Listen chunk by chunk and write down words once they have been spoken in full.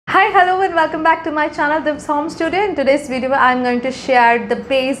Hi, hello and welcome back to my channel divzhomestudio. In today's video I'm going to share the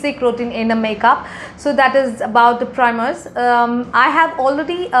basic routine in a makeup. So that is about the primers. I have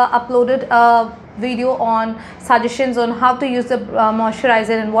already uploaded a video on suggestions on how to use the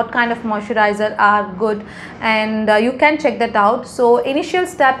moisturizer and what kind of moisturizer are good, and you can check that out. So initial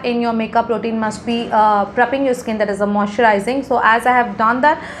step in your makeup routine must be prepping your skin, that is a moisturizing. So as I have done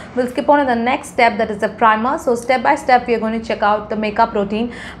that, we'll skip on to the next step, that is the primer. So step by step we are going to check out the makeup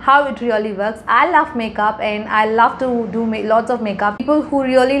routine, how it really works. I love makeup and I love to do lots of makeup. People who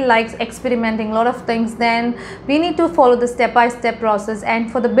really likes experimenting a lot of things, then we need to follow the step-by-step process.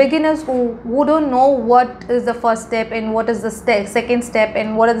 And for the beginners who don't know what is the first step and what is the second step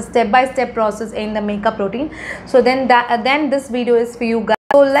and what is the step-by-step process in the makeup routine, so then this video is for you guys.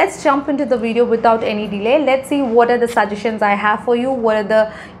 So let's jump into the video without any delay. Let's see what are the suggestions I have for you, what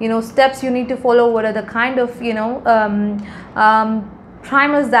are the steps you need to follow, what are the kind of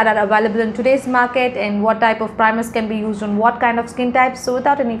primers that are available in today's market, and what type of primers can be used on what kind of skin types. So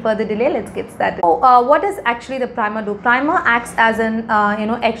without any further delay, let's get started. So what does actually the primer do? Primer acts as an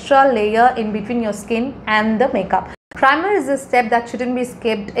extra layer in between your skin and the makeup. Primer is a step that shouldn't be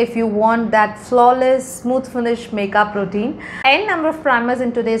skipped if you want that flawless, smooth finish makeup routine. N number of primers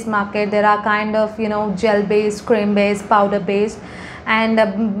in today's market. There are kind of gel based, cream based, powder based,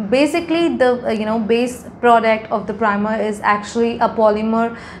 and basically the base product of the primer is actually a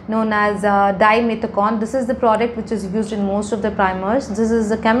polymer known as dimethicone. This is the product which is used in most of the primers. This is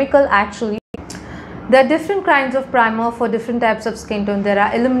a chemical actually. There are different kinds of primer for different types of skin tone. There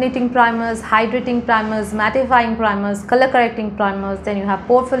are illuminating primers, hydrating primers, mattifying primers, color correcting primers, then you have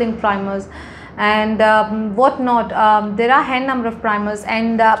pore filling primers and whatnot. There are n number of primers,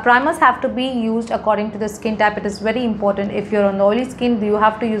 and primers have to be used according to the skin type. It is very important. If you're on the oily skin, you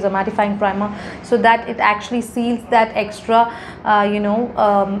have to use a mattifying primer so that it actually seals that extra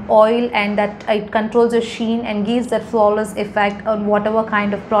oil, and that it controls the sheen and gives that flawless effect on whatever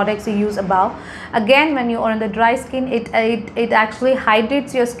kind of products you use above. Again, when you are on the dry skin, it actually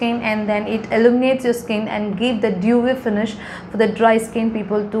hydrates your skin and then it illuminates your skin and give the dewy finish for the dry skin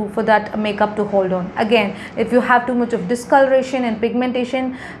people for that makeup to hold on. Again, if you have too much of discoloration and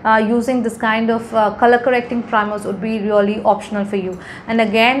pigmentation, using this kind of color correcting primers would be really optional for you. And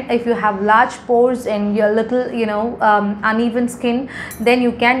again, if you have large pores and your little uneven skin, then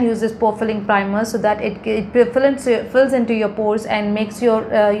you can use this pore filling primer so that it fills into your pores and makes your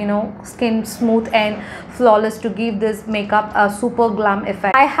skin smooth and flawless to give this makeup a super glam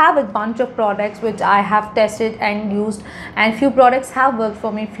effect. I have a bunch of products which I have tested and used, and few products have worked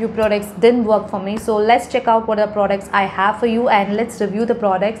for me, few products didn't work for me. So let's check out what are the products I have for you and let's review the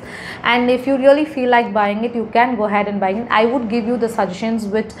products. And if you really feel like buying it, you can go ahead and buy it. I would give you the suggestions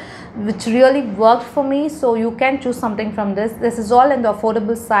which really worked for me, so you can choose something from this. This is all in the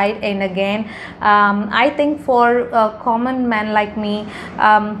affordable side, and again I think for a common man like me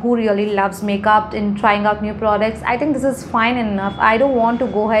who really loves makeup and trying out new products, I think this is fine enough. I don't want to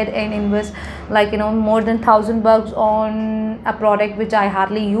go ahead and invest like more than $1000 on a product which I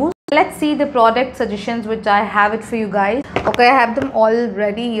hardly use. Let's see the product suggestions which I have it for you guys. Okay, I have them all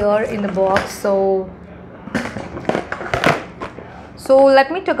ready here in the box. So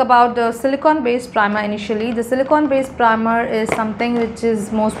let me talk about the silicone based primer initially. The silicone based primer is something which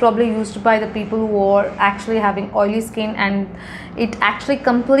is most probably used by the people who are actually having oily skin, and it actually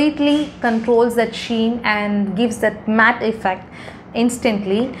completely controls that sheen and gives that matte effect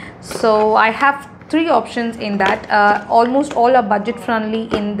instantly. So I have three options in that. Almost all are budget friendly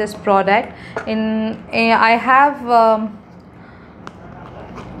in this product. I have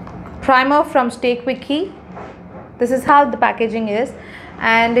primer from Stay Quickie. This is how the packaging is,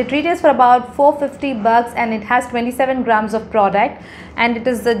 and it retails for about $450 and it has 27 grams of product, and it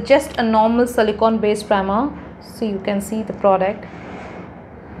is just a normal silicone based primer. So you can see the product.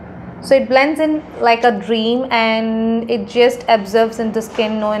 So it blends in like a dream and it just absorbs into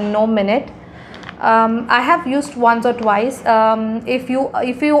skin in no minute. I have used once or twice. If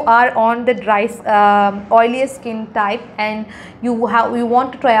you are on the dry oily skin type and you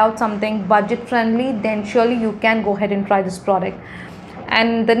want to try out something budget friendly, then surely you can go ahead and try this product.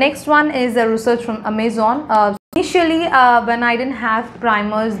 And the next one is a research from Amazon. Initially when I didn't have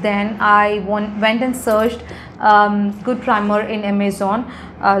primers, then I went and searched good primer in Amazon.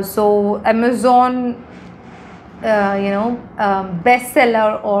 So Amazon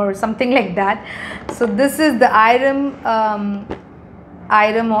bestseller or something like that. So this is the Irem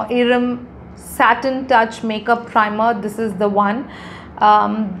Satin Touch Makeup Primer. This is the one.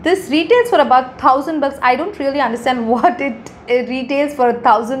 This retails for about $1,000. I don't really understand what it retails for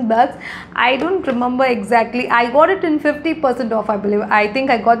 $1,000. I don't remember exactly. I got it in 50% off, I believe. I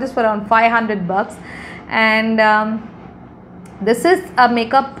think I got this for around $500. And this is a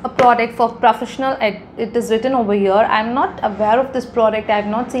makeup product for professional. It is written over here. I'm not aware of this product. I have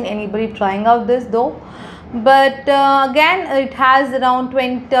not seen anybody trying out this though. But again, it has around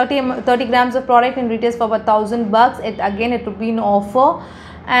 30 grams of product and retails for about $1,000. It would be an offer,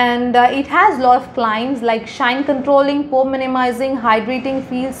 and it has a lot of claims like shine controlling, pore minimizing, hydrating,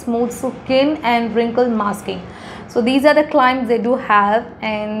 feel smooth skin, and wrinkle masking. So these are the claims they do have,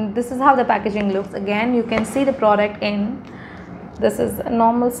 and this is how the packaging looks. Again, you can see the product in. This is a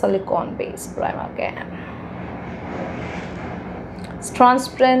normal silicone based primer. Again, it's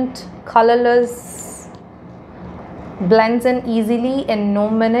transparent, colorless, blends in easily in no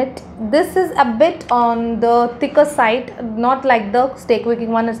minute. This is a bit on the thicker side, not like the Stay Quickie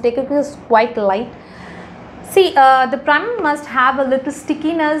one. The Stay Quickie is quite light. See, the primer must have a little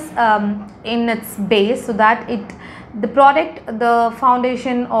stickiness in its base, so that the product, the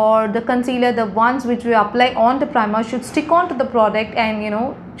foundation or the concealer, the ones which we apply on the primer should stick onto the product and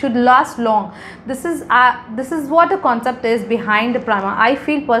should last long. This is what the concept is behind the primer. I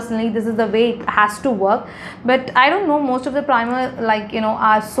feel personally this is the way it has to work, but I don't know, most of the primer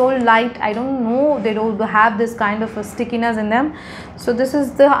are so light. I don't know, they don't have this kind of a stickiness in them. So this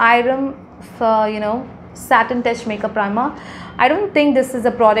is the item for satin touch makeup primer. I don't think this is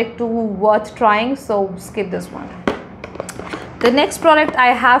a product worth trying, so skip this one. The next product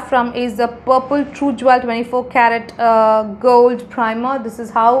I have from is the Purple True Jewel 24 karat gold primer. This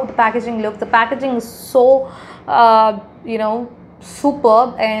is how the packaging looks. The packaging is so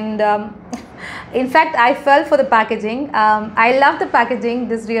superb, and in fact I fell for the packaging. I love the packaging.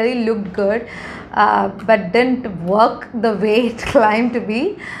 This really looked good, but didn't work the way it claimed to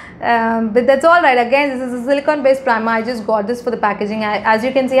be. But that's all right. Again, this is a silicone based primer. I just got this for the packaging. As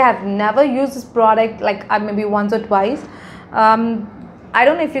you can see, I have never used this product, like maybe once or twice. I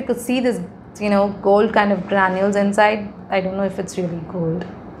don't know if you could see this gold kind of granules inside. I don't know if it's really gold.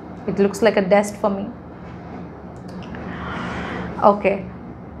 It looks like a dust for me. Okay,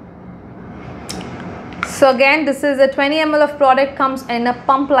 so again, this is a 20 ml of product, comes in a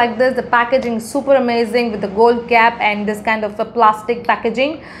pump like this. The packaging is super amazing with the gold cap and this kind of a plastic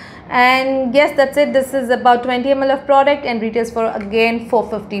packaging. And yes, that's it. This is about 20 ml of product and retails for again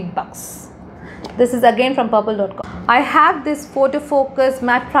 $450. This is again from purple.com. I have this Photo Focus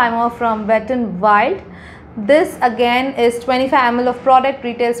matte primer from Wet n Wild. This again is 25 ml of product,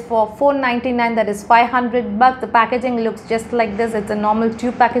 retails for $499, that is $500. The packaging looks just like this. It's a normal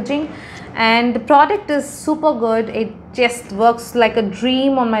tube packaging, and the product is super good. It just works like a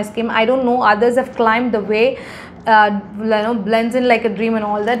dream on my skin. I don't know, others have climbed the way, blends in like a dream and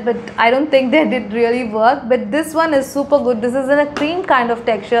all that, but I don't think they did really work. But this one is super good. This is in a cream kind of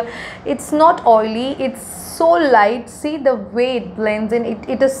texture. It's not oily, it's so light. See the way it blends in.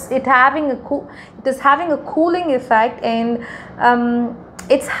 It is having a cooling effect, and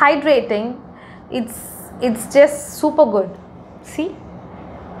it's hydrating. It's just super good. See,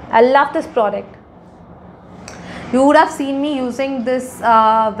 I love this product. You would have seen me using this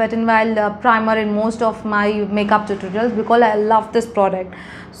Wet n Wild primer in most of my makeup tutorials because I love this product.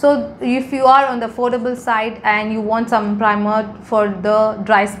 So if you are on the affordable side and you want some primer for the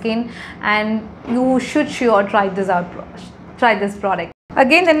dry skin, and you should sure try this out. Try this product.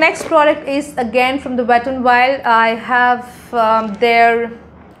 Again, the next product is again from the Wet n Wild. I have their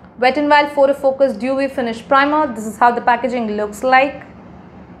Wet n Wild Photo Focus Dewy Finish Primer. This is how the packaging looks like.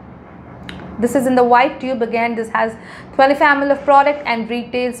 This is in the white tube. Again, this has 25 ml of product and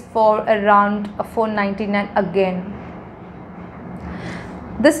retails for around $499 again.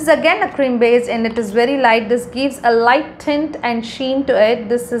 This is again a cream based and it is very light. This gives a light tint and sheen to it.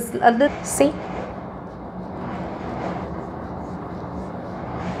 This is a little, see,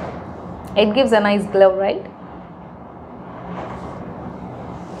 it gives a nice glow, right?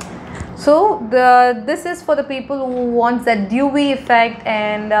 So this is for the people who want that dewy effect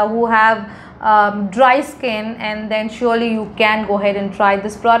and who have dry skin, and then surely you can go ahead and try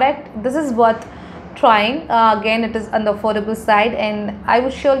this product. This is worth trying. Again, it is on the affordable side, and I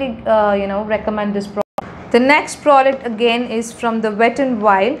would surely recommend this product. The next product again is from the Wet n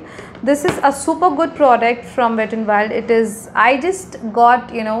Wild. This is a super good product from Wet n Wild. It is, I just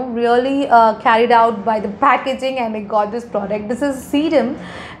got really carried out by the packaging and I got this product. This is serum.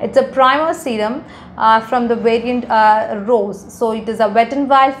 It's a primer serum from the variant Rose. So it is a Wet n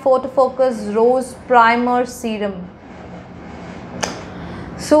Wild Photo Focus Rose Primer Serum.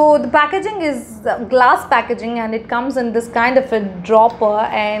 So the packaging is glass packaging, and it comes in this kind of a dropper,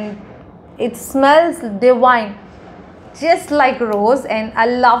 and it smells divine, just like rose. And I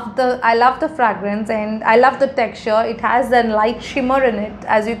love the fragrance, and I love the texture. It has a light shimmer in it,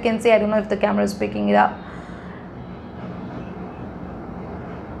 as you can see. I don't know if the camera is picking it up.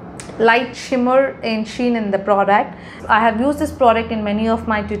 Light shimmer and sheen in the product. I have used this product in many of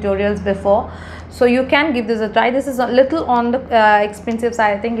my tutorials before, so you can give this a try. This is a little on the expensive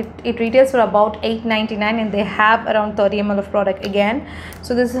side. I think it retails for about $8.99, and they have around 30 ml of product again.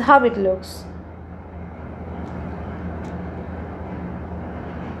 So this is how it looks.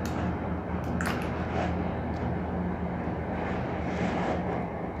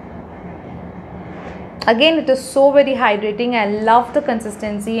 Again, it is so very hydrating. I love the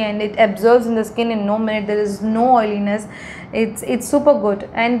consistency, and it absorbs in the skin in no minute. There is no oiliness. It's super good.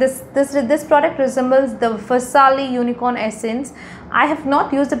 And this product resembles the Versali Unicorn Essence. I have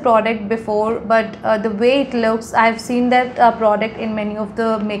not used the product before, but the way it looks, I have seen that product in many of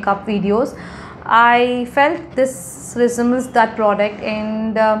the makeup videos. I felt this resembles that product,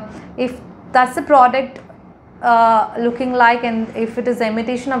 and if that's the product looking like, and if it is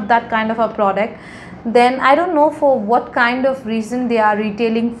imitation of that kind of a product, then I don't know for what kind of reason they are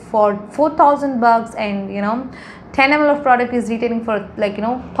retailing for 4,000 bucks, and 10 ml of product is retailing for like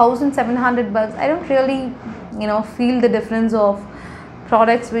 1,700 bucks. I don't really feel the difference of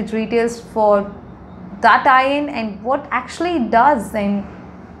products which retails for that high-end and what actually it does. And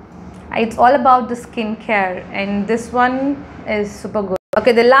it's all about the skincare, and this one is super good.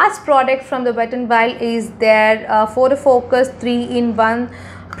 Okay, the last product from the Wet n Wild is their Photo Focus 3-in-1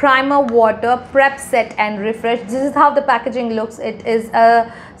 primer, water, prep, set and refresh. This is how the packaging looks. It is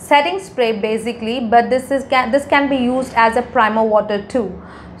a setting spray basically, but this can be used as a primer water too.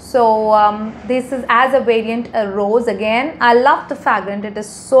 So this is as a variant a rose. Again, I love the fragrance. It is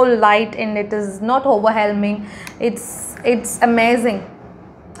so light and it is not overwhelming. It's amazing.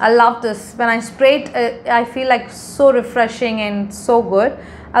 I love this. When I spray it, I feel like so refreshing and so good.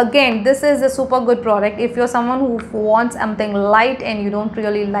 Again, this is a super good product if you're someone who wants something light and you don't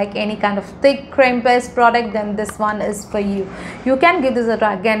really like any kind of thick cream based product, then this one is for you. You can give this a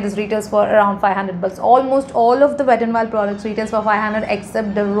try. Again, this retails for around 500 bucks. Almost all of the Wet n Wild products retails for 500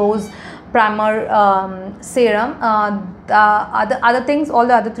 except the rose primer serum. The other things, all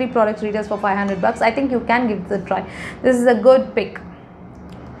the other three products retails for 500 bucks. I think you can give this a try. This is a good pick.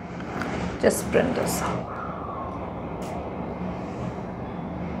 Just print this.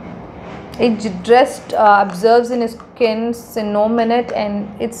 It just absorbs in his skin in no minute, and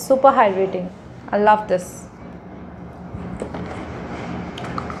it's super hydrating. I love this.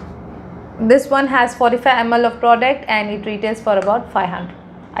 This one has 45 ml of product and it retails for about 500.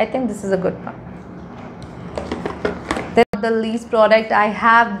 I think this is a good one. Then the least product, I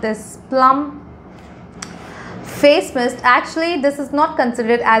have this Plum face mist. Actually, this is not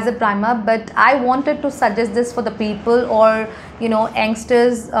considered as a primer, but I wanted to suggest this for the people, or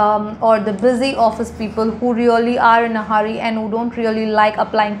youngsters, or the busy office people who really are in a hurry and who don't really like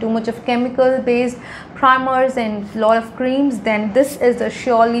applying too much of chemical based primers and lot of creams. Then this is a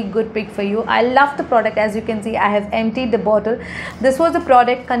surely good pick for you. I love the product. As you can see, I have emptied the bottle. This was the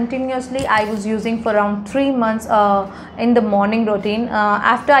product continuously I was using for around 3 months in the morning routine.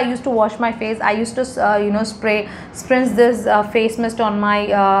 After I used to wash my face, I used to spritz this face mist on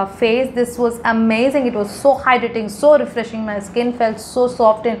my face. This was amazing. It was so hydrating, so refreshing. My skin felt so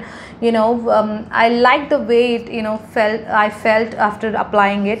soft, and I liked the way it I felt after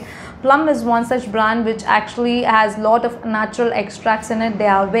applying it. Plum is one such brand which actually has a lot of natural extracts in it. They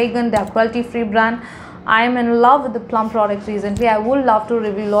are vegan, they are cruelty free brand. I am in love with the Plum products recently. I would love to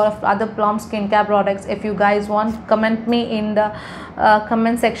review a lot of other Plum skincare products. If you guys want, comment me in the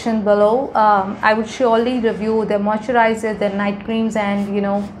comment section below. I would surely review their moisturizers, their night creams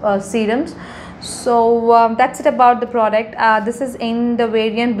and serums. So that's it about the product. This is in the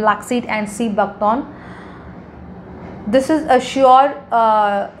variant Black Seed and Sea Buckthorn. This is a sure,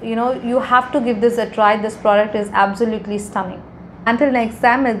 you have to give this a try. This product is absolutely stunning. Until next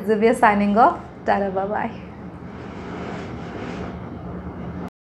time, it's Divya signing off. Tada, bye bye.